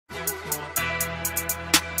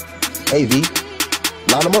Hey, V,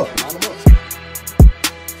 line them up.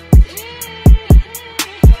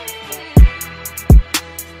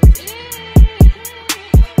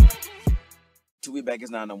 2 weeks back,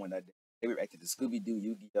 it's not no one that day. They reacted to Scooby Doo,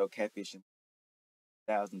 Yu-Gi-Oh, Catfish in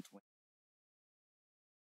 2020.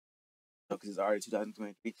 Because it's already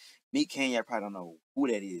 2023. Meatcanyon, I probably don't know who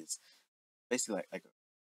that is. Basically, like a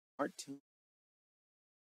cartoon.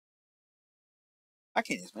 I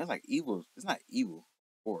can't explain. It's like evil. It's not evil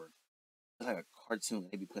or it's like a cartoon.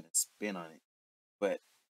 They be putting a spin on it. But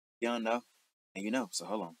you don't know, and you know. So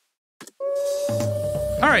hold on.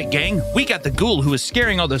 All right, gang. We got the ghoul who was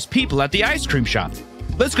scaring all those people at the ice cream shop.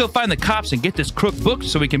 Let's go find the cops and get this crook booked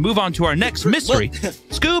so we can move on to our next mystery.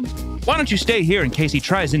 Scoob, why don't you stay here in case he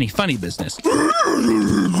tries any funny business?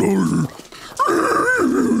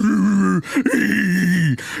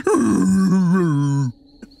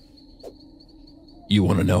 You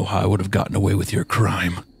want to know how I would have gotten away with your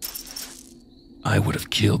crime? I would have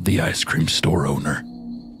killed the ice cream store owner,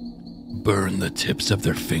 burned the tips of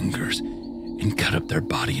their fingers, and cut up their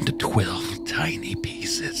body into 12 tiny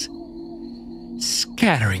pieces,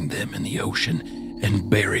 scattering them in the ocean and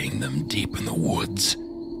burying them deep in the woods.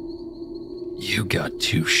 You got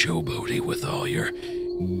too showboaty with all your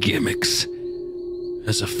gimmicks.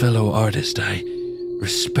 As a fellow artist, I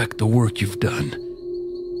respect the work you've done,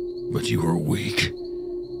 but you were weak.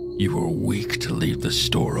 You were weak to leave the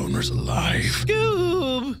store owners alive.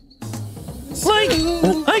 Scoob! Like,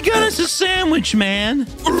 I got us a sandwich, man.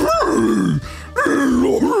 Oh,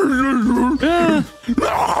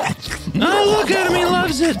 look at him, he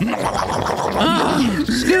loves it. Oh,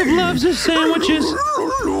 Scoob loves his sandwiches.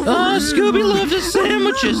 Oh, Scooby loves his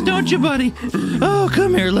sandwiches, don't you, buddy? Oh,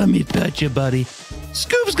 come here, let me pet you, buddy.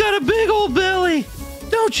 Scoob's got a big old belly.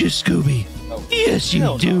 Don't you, Scooby? Yes,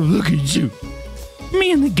 you do. Look at you.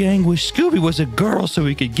 Me and the gang wish Scooby was a girl so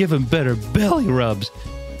we could give him better belly rubs.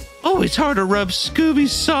 Oh, it's hard to rub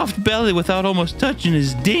Scooby's soft belly without almost touching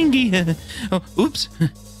his dingy. Oh, oops.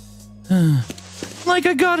 Like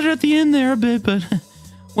I got it at the end there a bit, but...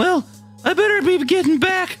 Well, I better be getting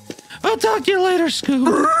back. I'll talk to you later, Scoob.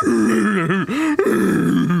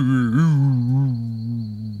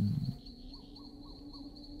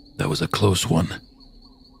 That was a close one.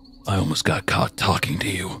 I almost got caught talking to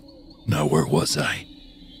you. Now, where was I?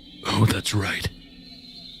 Oh, that's right.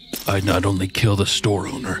 I'd not only kill the store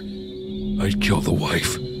owner, I'd kill the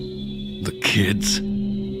wife, the kids,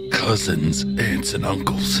 cousins, aunts, and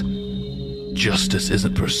uncles. Justice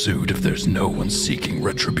isn't pursued if there's no one seeking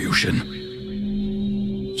retribution.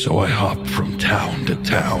 So I hopped from town to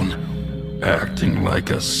town, acting like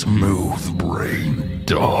a smooth-brained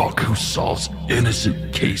dog who solves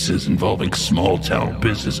innocent cases involving small-town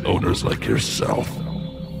business owners like yourself.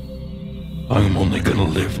 I'm only gonna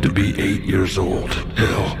live to be 8 years old.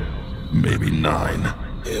 Hell, maybe 9.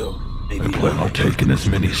 I plan on taking as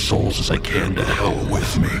many souls as I can to hell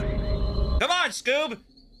with me. Come on, Scoob!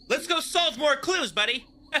 Let's go solve more clues, buddy!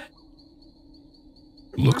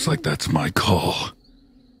 Looks like that's my call.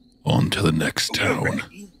 On to the next town.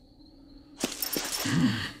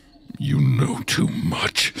 You know too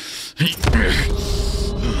much.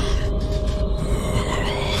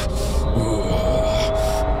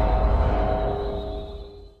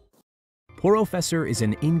 Porofessor is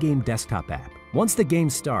an in-game desktop app. Once the game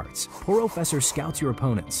starts, Porofessor scouts your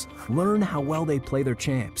opponents, learn how well they play their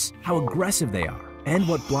champs, how aggressive they are, and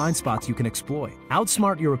what blind spots you can exploit.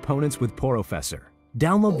 Outsmart your opponents with Porofessor.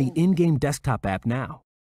 Download the in-game desktop app now.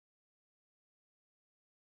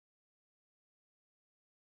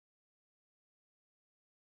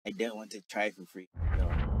 I don't want to try for free. No.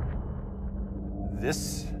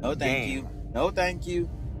 This No, thank you. No, thank you.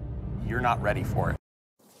 You're not ready for it.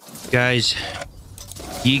 Guys,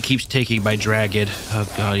 he keeps taking my dragon.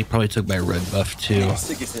 Oh god, he probably took my red buff too.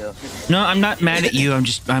 Sick as hell. No, I'm not mad at you.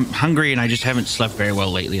 I'm hungry and I just haven't slept very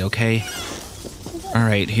well lately, okay? All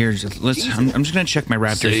right, here's I'm just gonna check my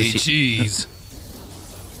raptors. Say cheese.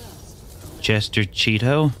 Chester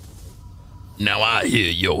Cheeto. Now I hear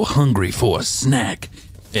you're hungry for a snack,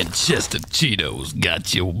 and Chester Cheetos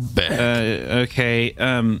got your back. Okay,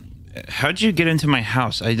 how'd you get into my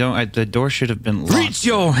house? The door should have been locked. Reach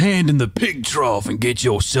your hand in the pig trough and get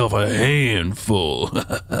yourself a handful.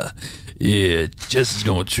 Yeah, Chester's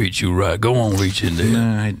gonna treat you right. Go on, reach in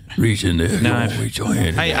there. Reach in there. Go on, reach your hand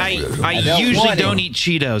in there. I usually don't eat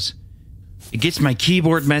Cheetos. It gets my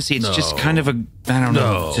keyboard messy. It's just kind of a, I don't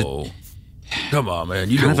know. Come on, man.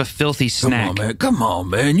 You kind of a filthy snack. Come on, man. Come on,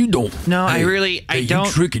 man. You don't. No, hey, I don't.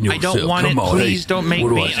 You tricking yourself. I don't want Come it. on, Please hey, don't make what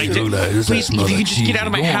do me. I do? Please, if you can just get out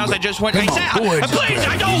of my house. I just want. Please,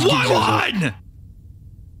 I don't want one.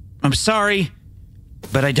 I'm sorry.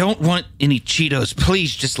 But I don't want any Cheetos.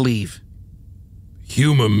 Please just leave.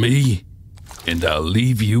 Humor me, and I'll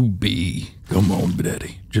leave you be. Come on,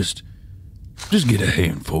 Daddy. Just get a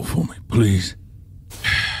handful for me, please.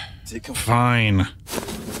 Fine.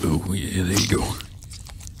 Oh, yeah, there you go.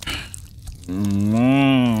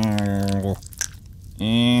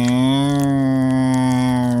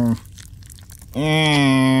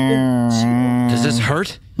 Does this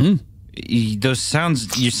hurt? Those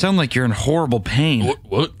sounds, you sound like you're in horrible pain.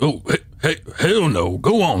 What? Oh, hey, hell no.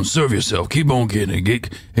 Go on, serve yourself. Keep on getting it.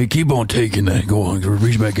 Keep on taking that. Go on,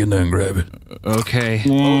 reach back in there and grab it. Okay.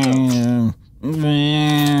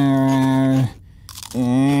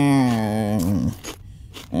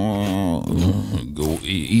 Go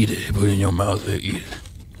eat it. Put it in your mouth there. Eat it.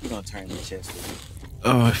 You're gonna turn your chest with it.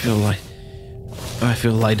 Oh, I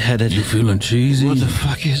feel lightheaded. You feeling cheesy? What the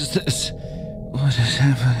fuck is this? What is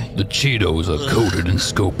happening? The Cheetos are coated in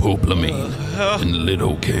scopolamine and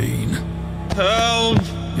lidocaine. Help!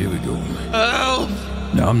 Here we go. Help!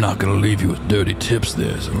 Now, I'm not gonna leave you with dirty tips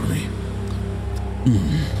there, Sonny.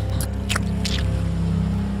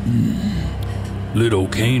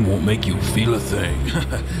 Lidocaine won't make you feel a thing.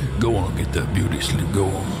 Go on, get that beauty sleep. Go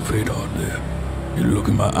on, fade out there. You look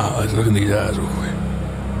in my eyes. Look in these eyes over here.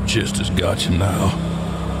 Chester's got you now.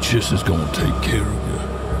 Chester's gonna take care of you.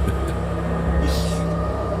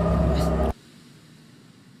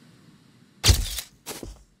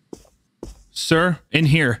 Sir, in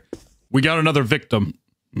here. We got another victim.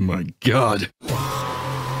 My God.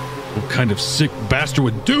 What kind of sick bastard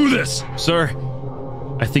would do this? Sir,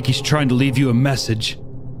 I think he's trying to leave you a message.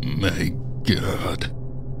 My God.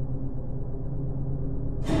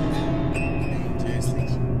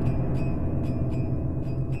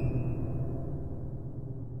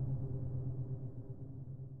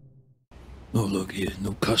 Oh, look here,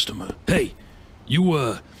 no customer. Hey, you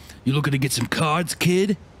looking to get some cards,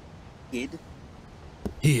 kid? Kid?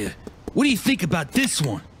 Here, what do you think about this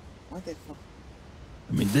one? What the fuck?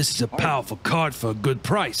 I mean, this is a powerful card for a good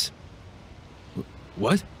price.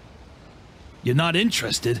 What? You're not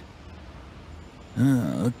interested?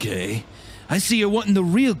 Oh, okay. I see you're wanting the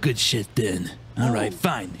real good shit then. All right,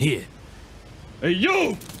 fine, here. Hey,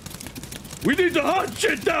 you! We need the hot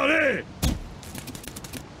shit down here!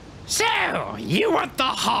 So, you want the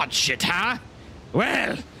hot shit, huh?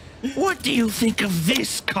 Well, what do you think of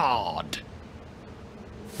this card?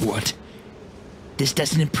 What? This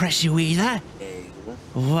doesn't impress you either?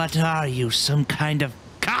 What are you, some kind of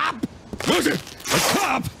cop? Was it a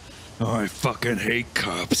cop? Oh, I fucking hate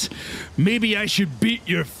cops. Maybe I should beat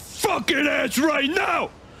your fucking ass right now!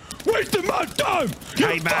 Wasting my time!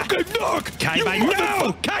 You fucking narc! Kaiba,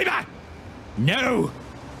 no! Kaiba! No!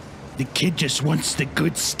 The kid just wants the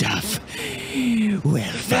good stuff.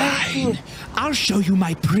 Well, fine. I'll show you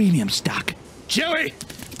my premium stock. Joey,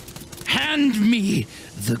 hand me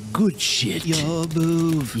the good shit. Your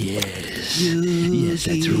move. Yes. Yes,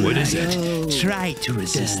 that's right. What is that? Try to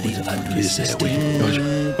resist the unresisted.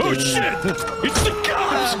 Oh shit! It's the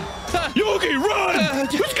cops! Yogi, run!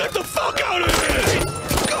 Let's get the fuck out of here!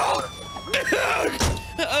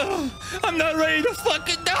 I'm not ready to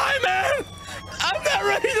fucking die, man! I'm not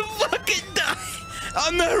ready to fucking die!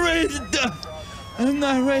 I'm not ready to die! I'm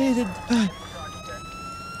not ready to die.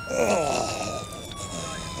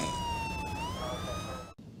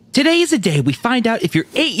 Today is the day we find out if your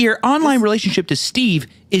 8-year online relationship to Steve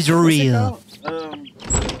is real.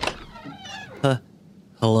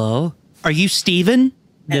 Hello? Are you Steven?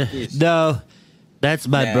 No, that's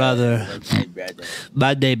my brother.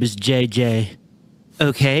 My name is JJ.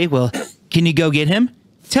 Okay, well, can you go get him?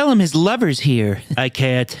 Tell him his lover's here. I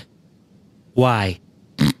can't. Why?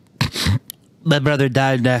 My brother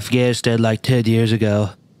died in Afghanistan like 10 years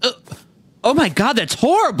ago. Oh my God, that's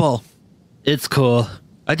horrible. It's cool.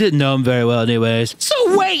 I didn't know him very well anyways.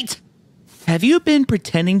 So wait! Have you been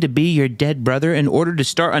pretending to be your dead brother in order to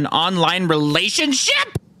start an online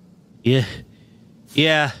relationship?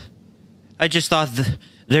 Yeah. I just thought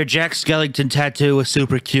their Jack Skellington tattoo was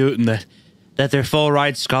super cute and that their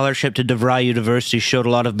full-ride scholarship to DeVry University showed a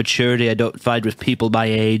lot of maturity I don't find with people my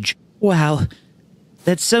age. Wow,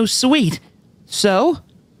 that's so sweet. So,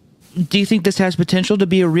 do you think this has potential to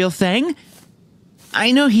be a real thing?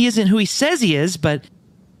 I know he isn't who he says he is, but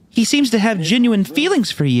he seems to have genuine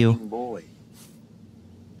feelings for you.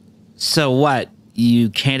 So what? You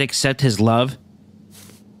can't accept his love?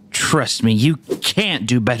 Trust me, you can't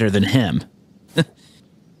do better than him.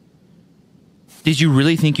 Did you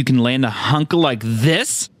really think you can land a hunk like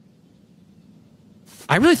this?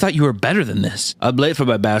 I really thought you were better than this. I'm late for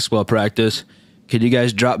my basketball practice. Could you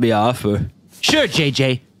guys drop me off or? Sure,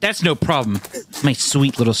 JJ. That's no problem. My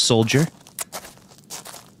sweet little soldier.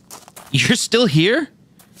 You're still here?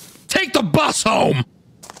 Take the bus home!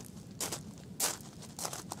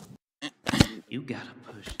 You gotta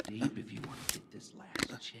push deep if you want to get this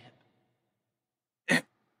last chip.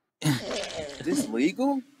 Is this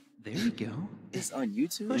legal? There you go. It's on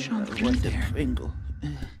YouTube? Push on through there. Pringle.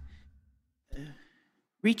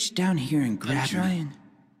 Reach down here and grab me.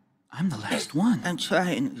 I'm the last one. I'm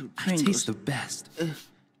trying. I taste the best.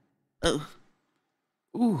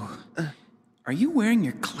 Ooh. Are you wearing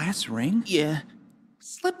your class ring? Yeah.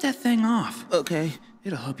 Slip that thing off. Okay.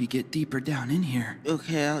 It'll help you get deeper down in here.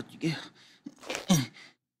 Okay, I'll get...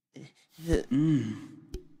 Can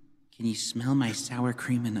you smell my sour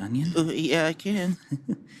cream and onion? Yeah, I can.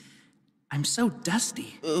 I'm so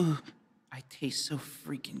dusty. I taste so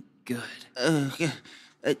freaking good.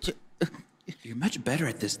 You're much better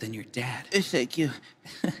at this than your dad. Thank you.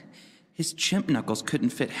 His chimp knuckles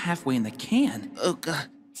couldn't fit halfway in the can. Oh, God.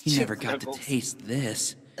 He never got to taste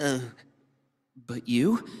this. But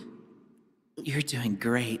you're doing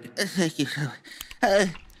great. Thank you.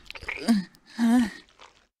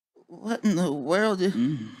 What in the world?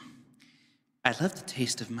 I love the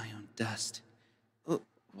taste of my own dust.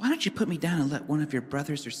 Why don't you put me down and let one of your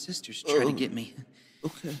brothers or sisters try to get me?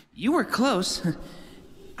 Okay. You were close.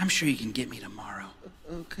 I'm sure you can get me tomorrow.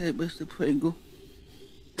 Okay, Mr. Pringle.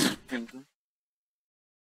 Pringle?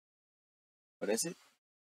 Oh, that's it?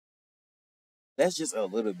 That's just a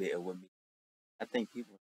little bit of what me. I think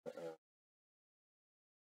people...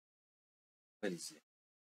 what is it?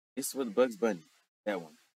 It's with Bugs Bunny. That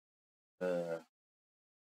one.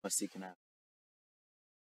 Let's see, can I...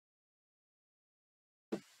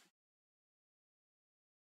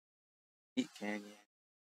 Meatcanyon.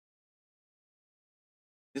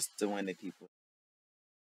 This is the one that people...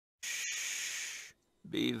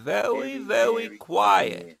 Be very, very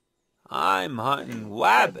quiet. I'm hunting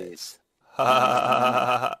wabbits.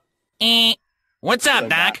 What's up,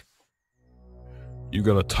 Doc? You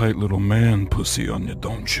got a tight little man pussy on you,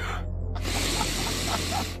 don't you?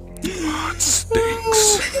 It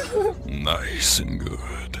stinks. Nice and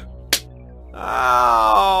good.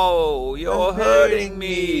 Ow! You're hurting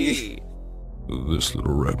me. This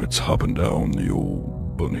little rabbit's hopping down the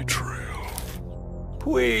old bunny trail.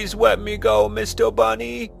 Please let me go, Mr.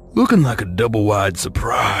 Bunny. Looking like a double-wide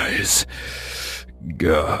surprise.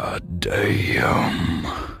 God damn.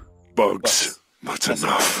 Bugs, that's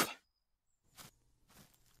enough.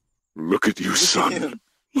 Look at you, son.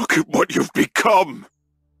 Look at what you've become.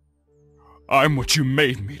 I'm what you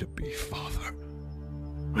made me to be, Father.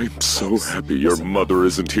 I'm so happy your mother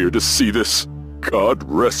isn't here to see this. God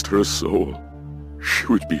rest her soul. She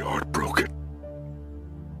would be heartbroken.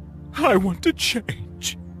 I want to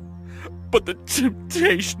change, but the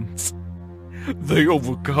temptations, they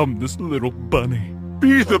overcome this little bunny.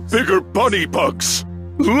 Be the bigger bunny, Bugs.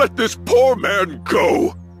 Let this poor man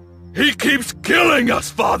go. He keeps killing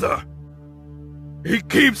us, Father. He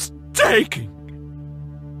keeps taking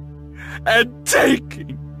and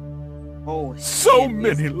taking. Oh, so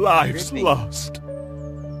many lives lost.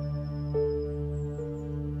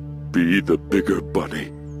 Be the bigger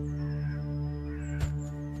bunny.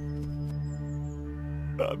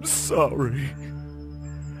 I'm sorry.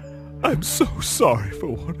 I'm so sorry for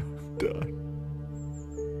what I've done.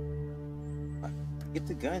 Get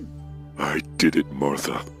the gun. I did it,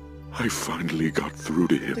 Martha. I finally got through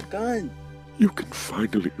to him. Get the gun. You can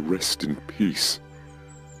finally rest in peace.